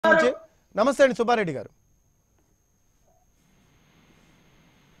నమస్తే అండి సుబ్బారెడ్డి గారు.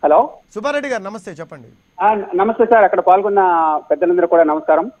 హలో సుబ్బారెడ్డి గారు నమస్తే, చెప్పండి. నమస్తే సార్. అక్కడ పాల్గొన్న పెద్దలందరూ కూడా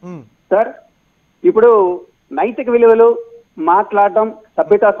నమస్కారం సార్. ఇప్పుడు నైతిక విలువలు మాట్లాడడం,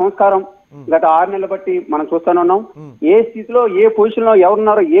 సభ్యత, సంస్కారం గత 6 నెలలు బట్టి మనం చూస్తూనే ఉన్నాం. ఏ స్థితిలో ఏ పొజిషన్ లో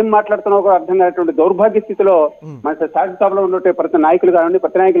ఎవరున్నారో ఏం మాట్లాడుతున్నారో కూడా అర్థం కానటువంటి దౌర్భాగ్య స్థితిలో మన శాసనసభలో ఉన్నట్టు ప్రతి నాయకులు కానివ్వండి,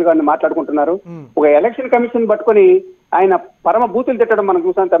 ప్రతి నాయకులు కానీ మాట్లాడుకుంటున్నారు. ఒక ఎలక్షన్ కమిషన్ పట్టుకొని ఆయన పరమ బూతులు తిట్టడం మనం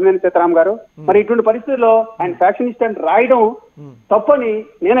చూసాం తమ్మినేని సీతారాం గారు. మరి ఇటువంటి పరిస్థితుల్లో ఆయన ఫ్యాక్షనిస్ట్ అని రాయడం తప్పని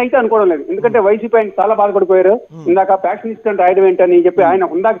నేనైతే అనుకోవడం లేదు. ఎందుకంటే వైసీపీ ఆయన చాలా బాధపడిపోయారు. ఇందాక ఫ్యాక్షనిస్ట్ అని రాయడం ఏంటని చెప్పి ఆయన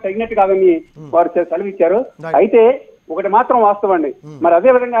ఉందాక తగినట్టు కాదని వారు సెలవిచ్చారు. అయితే ఒకటి మాత్రం వాస్తవం అండి. మరి అదే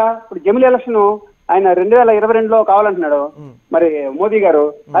విధంగా ఇప్పుడు జమిలీ ఎలక్షన్ ఆయన 2022లో కావాలంటున్నాడు మరి మోదీ గారు.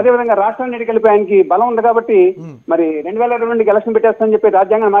 అదే విధంగా రాష్ట్రాన్ని ఎన్నికలపై ఆయనకి బలం ఉంది కాబట్టి మరి 2022కి ఎలక్షన్ పెట్టేస్తామని చెప్పి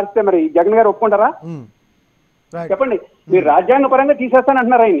రాజ్యాంగం మారిస్తే మరి జగన్ గారు ఒప్పుకుంటారా? చెప్పండి. మీరు రాజ్యాంగ పరంగా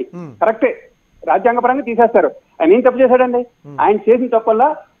తీసేస్తానంటున్నారు ఆయన్ని. కరెక్టే, రాజ్యాంగ పరంగా తీసేస్తారు. ఆయన ఏం తప్పు చేశాడండి? ఆయన చేసిన తప్పల్లా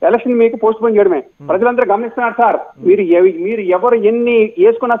ఎలక్షన్ మీకు పోస్ట్ పోన్ చేయడమే. ప్రజలందరూ గమనిస్తున్నారు సార్. మీరు ఎవరు ఎన్ని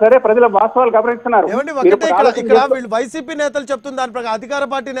వేసుకున్నా సరే ప్రజల వాస్తవాలు గమనిస్తున్నారు. వైసీపీ నేతలు చెప్తున్న దాని ప్రకారం అధికార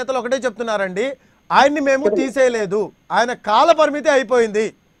పార్టీ నేతలు ఒకటే చెప్తున్నారండి, ఆయన్ని మేము తీసేయలేదు, ఆయన కాల పరిమితి అయిపోయింది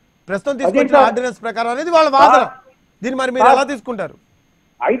ప్రస్తుతం తీసుకొచ్చిన ఆర్డినెన్స్ ప్రకారం అనేది వాళ్ళ వాదన. దీన్ని మరి మీరు ఎలా తీసుకుంటారు?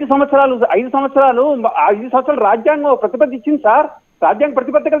 5 సంవత్సరాలు రాజ్యాంగం ప్రతిపత్తి ఇచ్చింది సార్. రాజ్యాంగ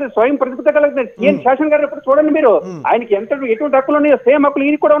ప్రతిపత్తి కలిగింది, స్వయం ప్రతిపత్తి కలిగింది. శాసన గారు ఎప్పుడు చూడండి మీరు, ఆయనకి ఎటువంటి హక్కులు ఉన్నాయో సేమ్ హక్కులు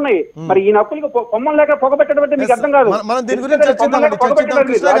ఈయన కూడా ఉన్నాయి. మరి ఈ హక్కులు కొమ్మం లేక పొగబెట్టడం అంటే మీకు అర్థం కాదు.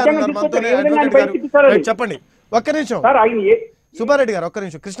 చెప్పండి ఒక్క నిమిషం సార్. ఆయన సుబ్బారెడ్డి గారు ఒక్క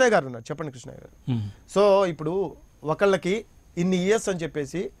నిమిషం. కృష్ణయ్య గారు ఉన్నారు, చెప్పండి కృష్ణయ్య గారు. సో ఇప్పుడు ఒకళ్ళకి ఇన్ని ఇయర్స్ అని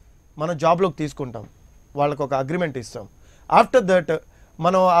చెప్పేసి మనం జాబ్లోకి తీసుకుంటాం, వాళ్ళకి ఒక అగ్రిమెంట్ ఇస్తాం. ఆఫ్టర్ దట్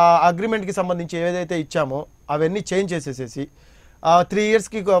మనం ఆ అగ్రిమెంట్కి సంబంధించి ఏదైతే ఇచ్చామో అవన్నీ చేంజ్ చేసేసేసి 3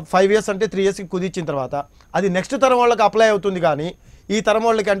 ఇయర్స్కి 5 ఇయర్స్ అంటే 3 ఇయర్స్కి కుదిర్చిన తర్వాత అది నెక్స్ట్ తరం వాళ్ళకి అప్లై అవుతుంది. కానీ ఈ తరం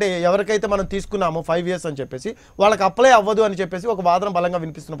వాళ్ళకి అంటే ఎవరికైతే మనం తీసుకున్నామో 5 ఇయర్స్ అని చెప్పేసి వాళ్ళకి అప్లై అవ్వదు అని చెప్పేసి ఒక వాదన బలంగా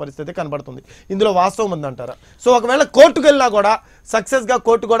వినిపిస్తున్న పరిస్థితి కనబడుతుంది. ఇందులో వాస్తవం ఉందంటారా? సో ఒకవేళ కోర్టుకు వెళ్ళినా కూడా సక్సెస్గా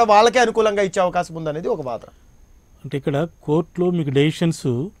కోర్టు కూడా వాళ్ళకే అనుకూలంగా ఇచ్చే అవకాశం ఉందనేది ఒక వాదన. అంటే ఇక్కడ కోర్టులో మీకు డెసిషన్స్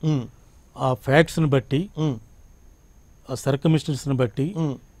ఆ ఫ్యాక్ట్స్ని బట్టి, ఆ సర్కమిస్టెన్స్ని బట్టి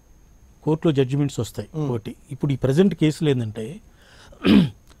కోర్టులో జడ్జిమెంట్స్ వస్తాయి ఒకటి. ఇప్పుడు ఈ ప్రజెంట్ కేసులు ఏంటంటే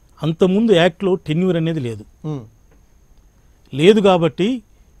అంతకుముందు యాక్ట్లో టెన్యూర్ అనేది లేదు కాబట్టి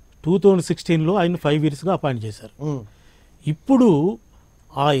 2016లో ఆయన 5 ఇయర్స్గా అపాయింట్ చేశారు. ఇప్పుడు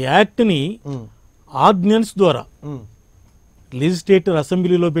ఆ యాక్ట్ని ఆర్డినెన్స్ ద్వారా లెజిస్లేటివ్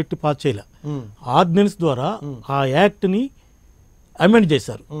అసెంబ్లీలో పెట్టి పాస్ చేయలే, ఆర్డినెన్స్ ద్వారా ఆ యాక్ట్ని అమెండ్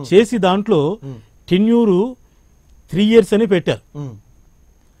చేశారు. చేసి దాంట్లో టెన్యూరు 3 ఇయర్స్ అని పెట్టారు,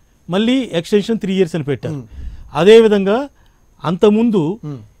 మళ్ళీ ఎక్స్టెన్షన్ 3 ఇయర్స్ అని పెట్టారు. అదేవిధంగా అంతకుముందు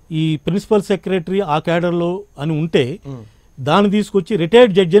ఈ ప్రిన్సిపల్ సెక్రటరీ ఆ క్యాడర్లో అని ఉంటే దాన్ని తీసుకొచ్చి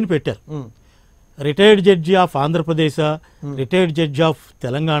రిటైర్డ్ జడ్జి అని పెట్టారు. Retired judge of Andhra Pradesh, retired judge of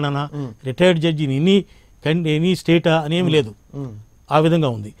Telangana, retired judge in any స్టేటా అనేమి లేదు. ఆ విధంగా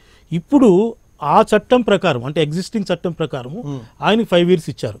ఉంది. ఇప్పుడు ఆ చట్టం ప్రకారం అంటే ఎగ్జిస్టింగ్ చట్టం ప్రకారము ఆయనకి 5 ఇయర్స్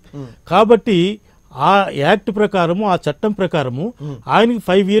ఇచ్చారు. కాబట్టి ఆ యాక్ట్ ప్రకారము, ఆ చట్టం ప్రకారము ఆయనకి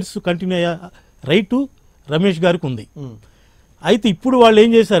 5 ఇయర్స్ కంటిన్యూ అయ్యే రైటు రమేష్ గారికి ఉంది. అయితే ఇప్పుడు వాళ్ళు ఏం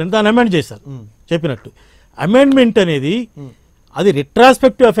చేశారంటే దాన్ని అమెండ్ చేశారు. చెప్పినట్టు అమెండ్మెంట్ అనేది అది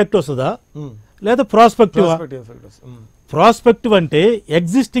రిట్రాస్పెక్టివ్ ఎఫెక్ట్ వస్తుందా లేదా ప్రాస్పెక్టివ్? ప్రాస్పెక్టివ్ అంటే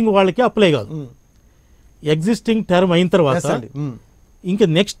ఎగ్జిస్టింగ్ వాళ్ళకి అప్లై కాదు, ఎగ్జిస్టింగ్ టర్మ్ అయిన తర్వాత ఇంకా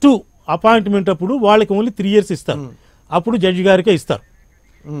నెక్స్ట్ అపాయింట్మెంట్ అప్పుడు వాళ్ళకి ఓన్లీ 3 ఇయర్స్ ఇస్తారు, అప్పుడు జడ్జి గారికే ఇస్తారు.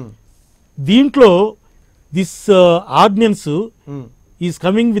 దీంట్లో this ordinance is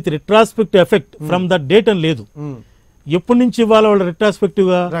coming with retrospective effect from the date అని లేదు. ఎప్పటి నుంచి ఇవ్వాలి వాళ్ళు రిట్రాస్పెక్టివ్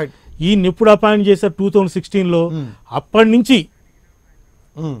గా? ఈయన ఎప్పుడు అపాయింట్ చేశారు 2016లో, అప్పటి నుంచి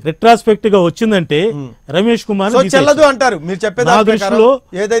రిట్రాస్పెక్టివ్ గా వచ్చిందంటే రమేష్ కుమార్ చెల్లదు అంటారు. మీరు చెప్పే దృష్టిలో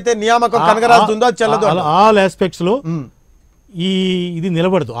ఏదైతే నియామకం కనగరాస్తుందో అది చెల్లదు. ఆల్ ఆస్పెక్ట్స్ లో ఇది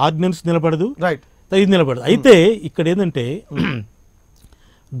నిలబడదు, ఆర్డినెన్స్ నిలబడదు, ఇది నిలబడదు. అయితే ఇక్కడ ఏంటంటే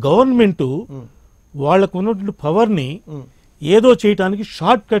గవర్నమెంట్ వాళ్ళకు ఉన్నటువంటి పవర్ని ఏదో చేయటానికి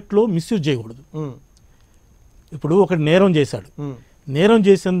షార్ట్ కట్లో మిస్యూజ్ చేయకూడదు. ఇప్పుడు ఒకటి నేరం చేశాడు, నేరం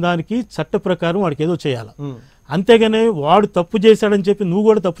చేసిన దానికి చట్ట ప్రకారం వాడికి ఏదో చేయాలి, అంతేగానే వాడు తప్పు చేశాడని చెప్పి నువ్వు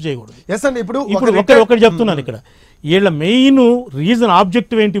కూడా తప్పు చేయకూడదు. ఇప్పుడు ఒకటి చెప్తున్నాను ఇక్కడ, వీళ్ళ మెయిన్ రీజన్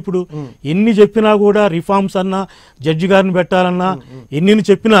ఆబ్జెక్టివ్ ఏంటి? ఇప్పుడు ఎన్ని చెప్పినా కూడా రిఫార్మ్స్ అన్నా జడ్జి గారిని పెట్టాలన్నా ఎన్ని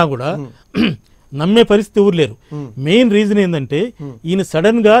చెప్పినా కూడా నమ్మే పరిస్థితి ఎవరు లేరు. మెయిన్ రీజన్ ఏంటంటే ఈయన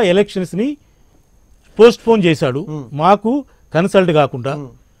సడన్ గా ఎలక్షన్స్ ని పోస్ట్ పోన్ చేశాడు మాకు కన్సల్ట్ కాకుండా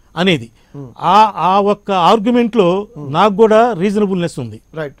అనేది. ఆ ఒక్క ఆర్గ్యుమెంట్ లో నాకు కూడా రీజనబుల్నెస్ ఉంది.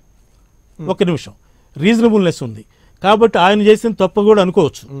 ఒక నిమిషం రీజనబుల్నెస్ ఉంది కాబట్టి ఆయన చేసిన తప్పు కూడా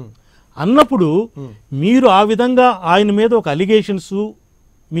అనుకోవచ్చు అన్నప్పుడు మీరు ఆ విధంగా ఆయన మీద ఒక అలిగేషన్స్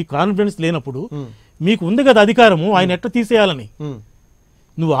మీ కాన్ఫిడెన్స్ లేనప్పుడు మీకు ఉంది కదా అధికారము ఆయన ఎట్లా తీసేయాలని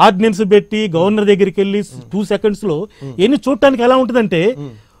నువ్వు ఆర్డినెన్స్ పెట్టి గవర్నర్ దగ్గరికి వెళ్ళి 2 seconds లో ఎన్ని చూడటానికి ఎలా ఉంటుందంటే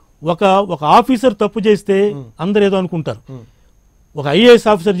ఒక ఆఫీసర్ తప్పు చేస్తే అందరు ఏదో అనుకుంటారు ఒక ఐఏఎస్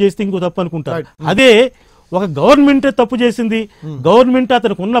ఆఫీసర్ చేస్తే ఇంకో తప్పు అనుకుంటారు అదే ఒక గవర్నమెంట్ తప్పు చేసింది గవర్నమెంట్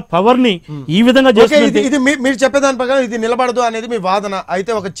అతనికి ఉన్న పవర్ ని ఈ విధంగా ఇది మీరు చెప్పేదాని ప్రకారం ఇది నిలబడదు అనేది మీ వాదన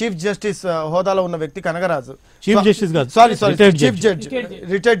అయితే ఒక చీఫ్ జస్టిస్ హోదాలో ఉన్న వ్యక్తి కనగరాజు చీఫ్ జస్టిస్ కాదు sorry chief judge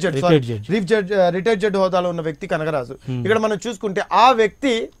retired judge హోదాలో ఉన్న వ్యక్తి కనగరాజు ఇక్కడ మనం చూసుకుంటే ఆ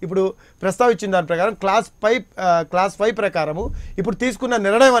వ్యక్తి ఇప్పుడు ప్రస్తావించిన దాని ప్రకారం క్లాస్ 5 ప్రకారము ఇప్పుడు తీసుకున్న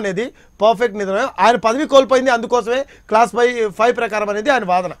నిర్ణయం అనేది పర్ఫెక్ట్ నిర్ణయం ఆయన పదవి కోల్పోయింది అందుకోసమే క్లాస్ 5 ప్రకారం అనేది ఆయన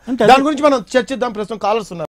వాదన దాని గురించి మనం చర్చిద్దాం ప్రస్తుతం కాలర్స్